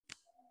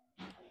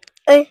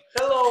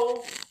Hello.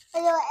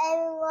 Hello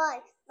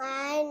everyone.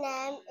 My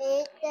name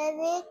is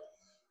David.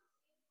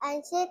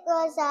 I'm 6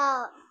 years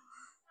old.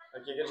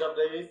 Okay, good job,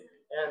 David.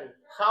 And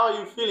how are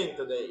you feeling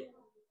today?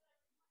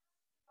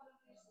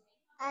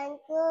 I'm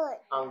good.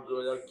 I'm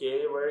good.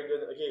 Okay, very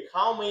good. Okay,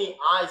 how many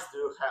eyes do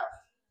you have?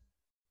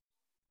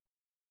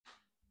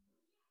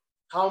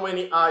 How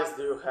many eyes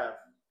do you have?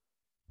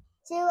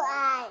 2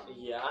 eyes.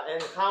 Yeah,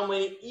 and how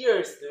many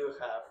ears do you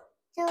have?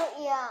 2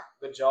 ears.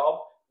 Good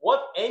job.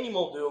 What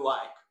animal do you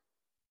like?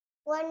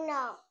 1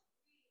 nose.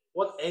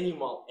 What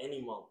animal?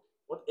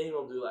 What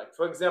animal do you like?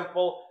 For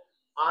example,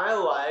 I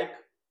like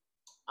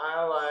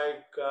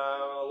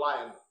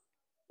lion.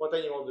 What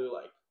animal do you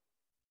like?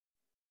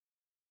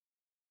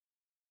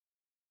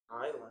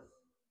 I like.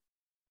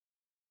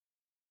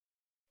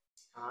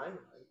 I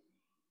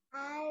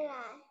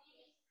like.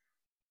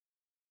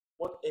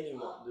 What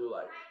animal do you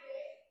like?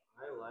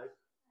 I like.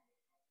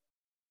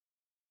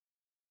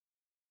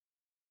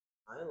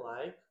 I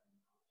like.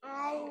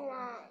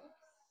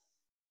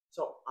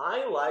 So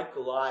I like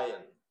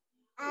lion.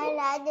 I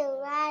like the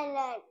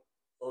lion.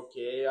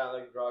 Okay, I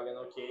like dragon.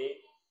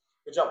 Okay,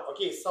 good job.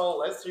 Okay, so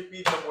let's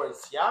repeat the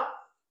words. Yeah.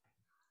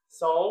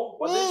 So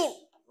what is? Leaf.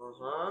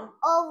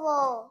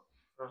 Oval.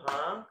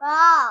 Uh-huh.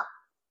 Rock.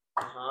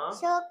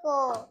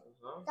 Circle.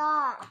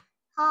 Dot.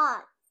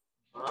 Heart.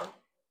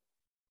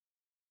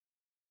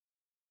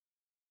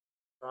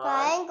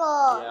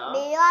 Triangle. Yeah.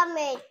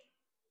 Pyramid.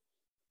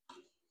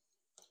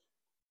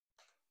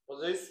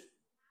 What's this?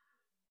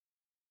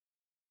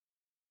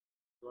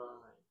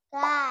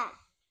 Sky.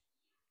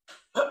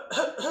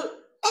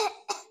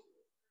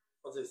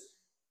 What's this?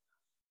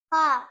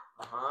 Heart.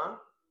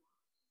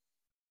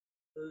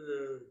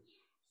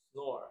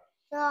 Snore.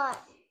 Short.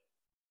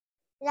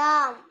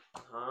 Long.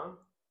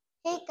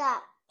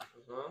 Hiccup.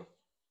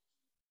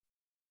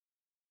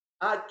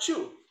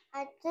 Achoo. A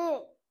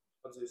two.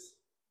 What's this?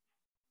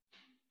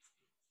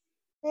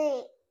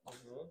 3.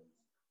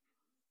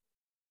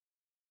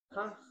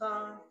 Ha ha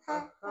ha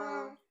ha.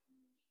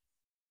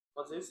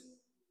 What's this?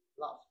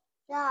 Laugh.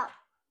 Dog.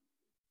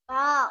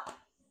 Dog.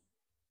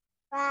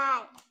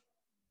 5.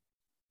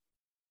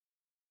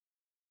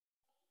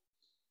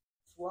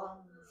 Fly.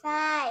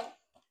 5.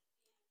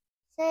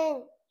 Sing.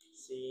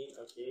 See,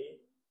 okay.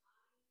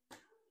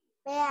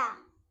 Bear.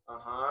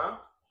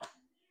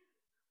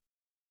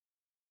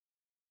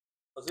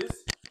 What's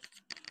this?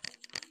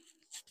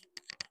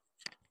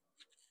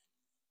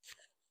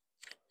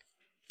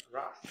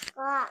 Grass.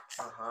 Grass.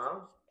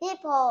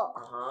 People.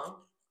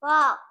 Rock.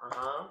 Rock.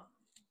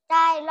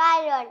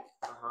 Lion.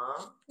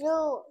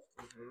 Zoo.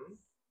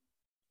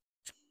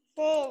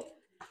 Sin.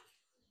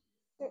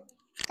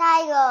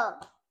 Tiger.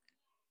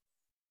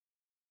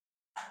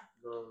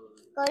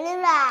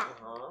 Gorilla.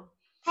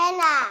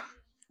 Panda.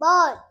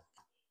 Bird.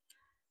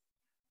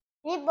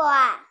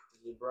 Zebra.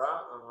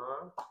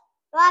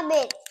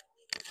 Rabbit.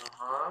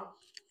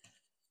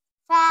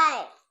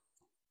 Fly.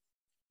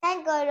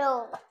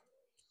 Kangaroo.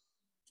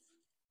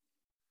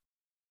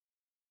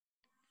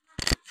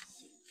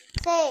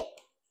 6.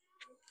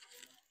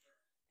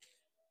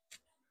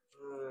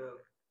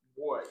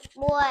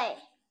 Boy.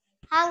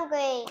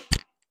 Hungry.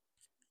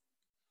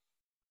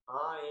 I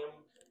am.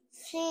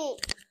 Sheep.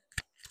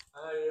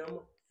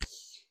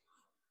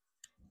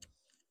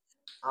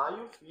 Are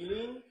you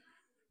feeling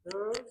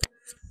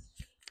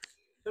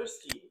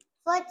thirsty?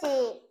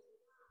 40.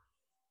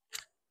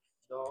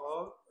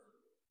 Dog.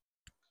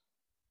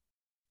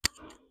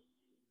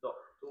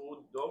 To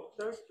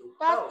doctor to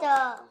Doctor.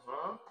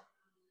 help.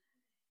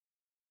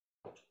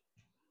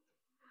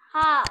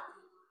 Hop.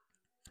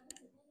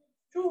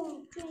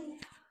 Choo.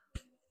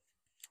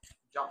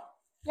 Jump.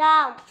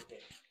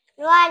 Okay.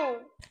 Run.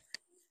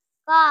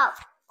 Go.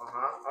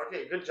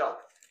 Okay, good job.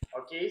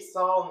 Okay,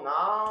 so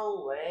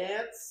now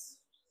let's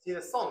see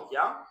the song,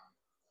 yeah?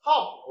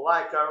 Hop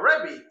like a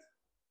rabbit.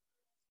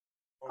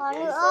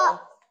 Okay, so.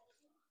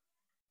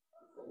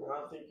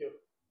 Thank you.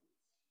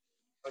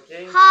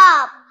 Okay.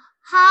 Hop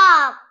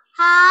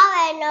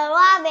and a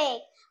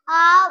rabbit.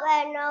 Hop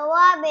and a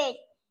rabbit.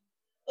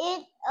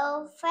 It's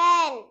a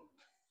friend.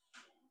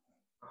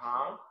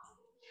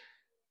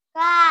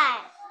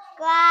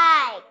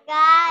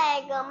 Guy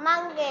and a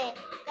monkey.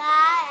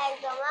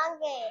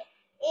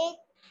 It's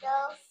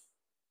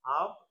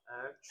Up a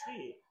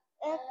tree.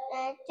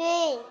 a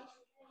tree.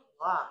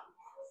 Wow.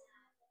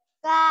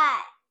 Fly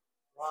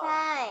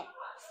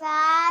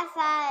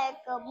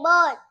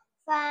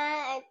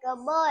like a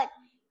bird.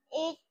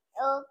 It's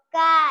a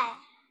guy.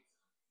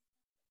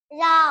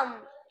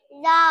 Rồng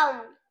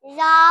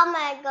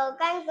like a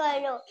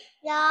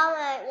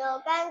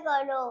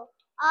kangaroo.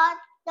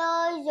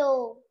 Otter dù.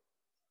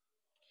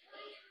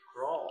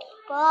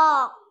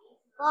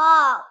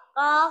 Frog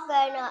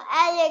and an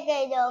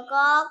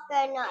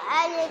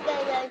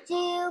alligator.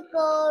 Chiêu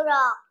cơ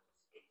rọt.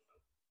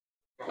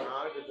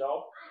 Good job.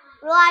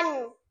 Run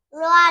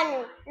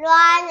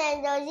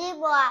and the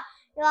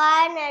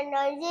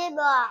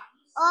zebra.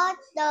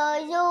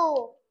 Otter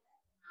zoo.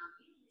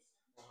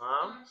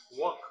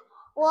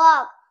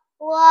 Walk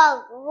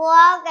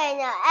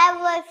and an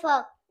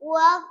elephant.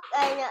 wolf,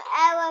 an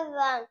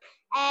elephant,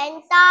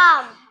 and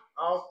Tom.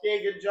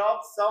 Okay, good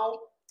job.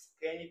 So,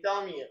 can you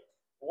tell me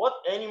what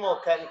animal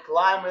can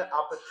climb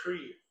up a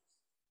tree?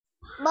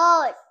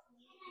 Bird,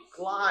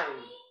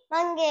 Climb.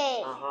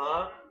 monkey,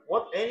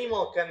 What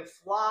animal can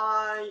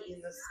fly in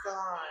the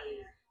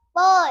sky?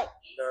 bird,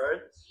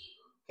 Bird.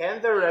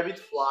 Can the rabbit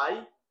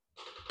fly?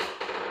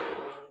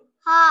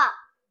 hawk.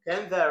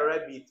 Can the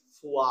rabbit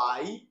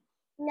fly?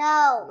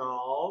 No.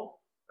 No.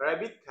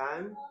 Rabbit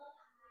can?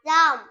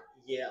 Jump.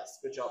 Yes,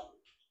 good job.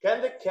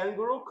 Can the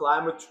kangaroo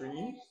climb a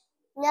tree?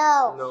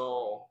 No.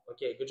 No.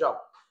 Okay, good job.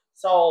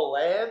 So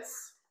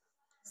let's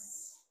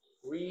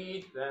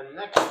read the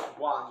next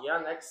one.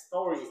 Yeah, next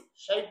story.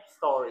 Shape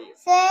story.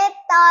 Shape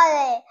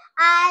story.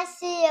 I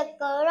see a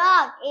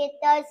clock. It's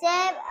the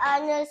shape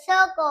of a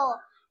circle.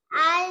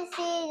 I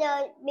see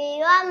the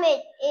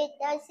pyramid. It's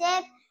the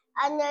shape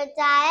of a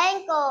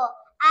triangle.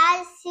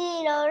 I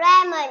see the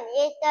lemon.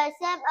 It's the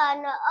shape of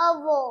an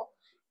oval.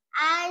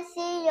 I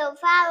see the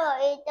flower.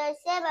 It's the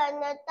shape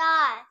of a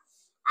star.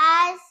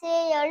 I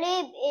see the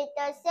leaf. It's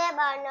the shape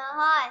of a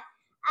heart.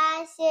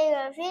 I see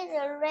the fish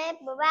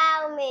wrapped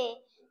around me.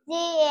 The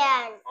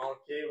end.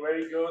 Okay,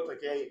 very good.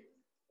 Okay.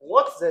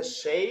 What's the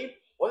shape?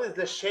 What is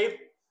the shape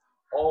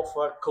of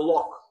a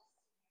clock?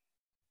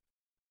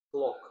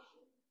 Clock.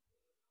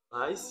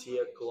 I see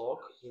a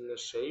clock in the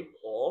shape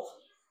of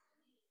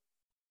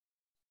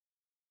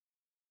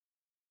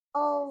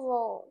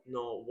Oval.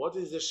 No, what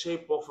is the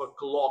shape of a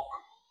clock?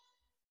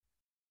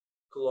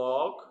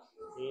 Clock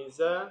is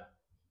a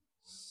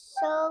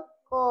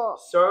Circle.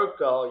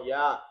 circle,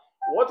 yeah.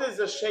 What is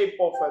the shape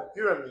of a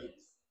pyramid?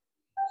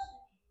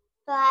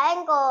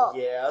 Triangle.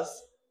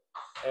 Yes.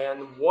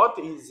 And what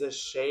is the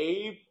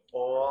shape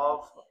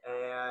of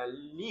a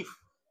leaf?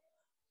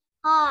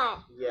 Heart.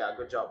 Yeah,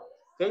 good job.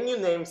 Can you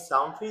name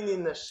something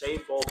in the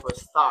shape of a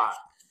star?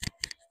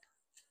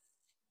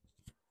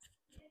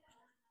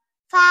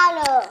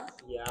 Flower.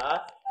 Yeah.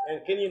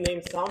 And can you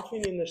name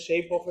something in the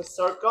shape of a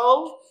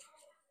circle?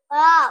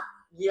 Rock.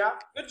 Yeah,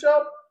 good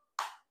job.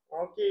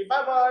 Okay,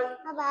 bye bye.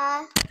 Bye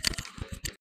bye.